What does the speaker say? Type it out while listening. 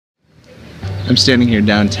I'm standing here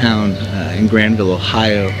downtown in Granville,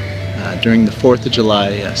 Ohio during the 4th of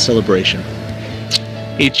July celebration.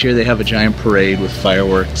 Each year they have a giant parade with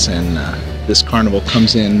fireworks, and this carnival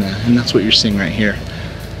comes in, and that's what you're seeing right here.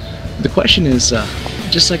 The question is,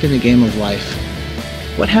 just like in the game of life,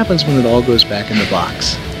 what happens when it all goes back in the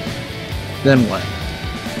box? Then what?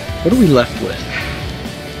 What are we left with?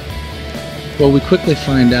 Well, we quickly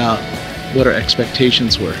find out what our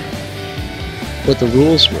expectations were, what the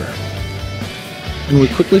rules were, and we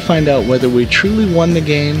quickly find out whether we truly won the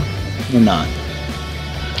game or not.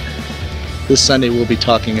 This Sunday we'll be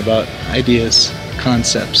talking about ideas,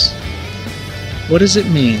 concepts. What does it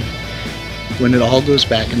mean when it all goes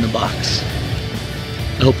back in the box?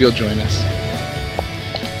 I hope you'll join us.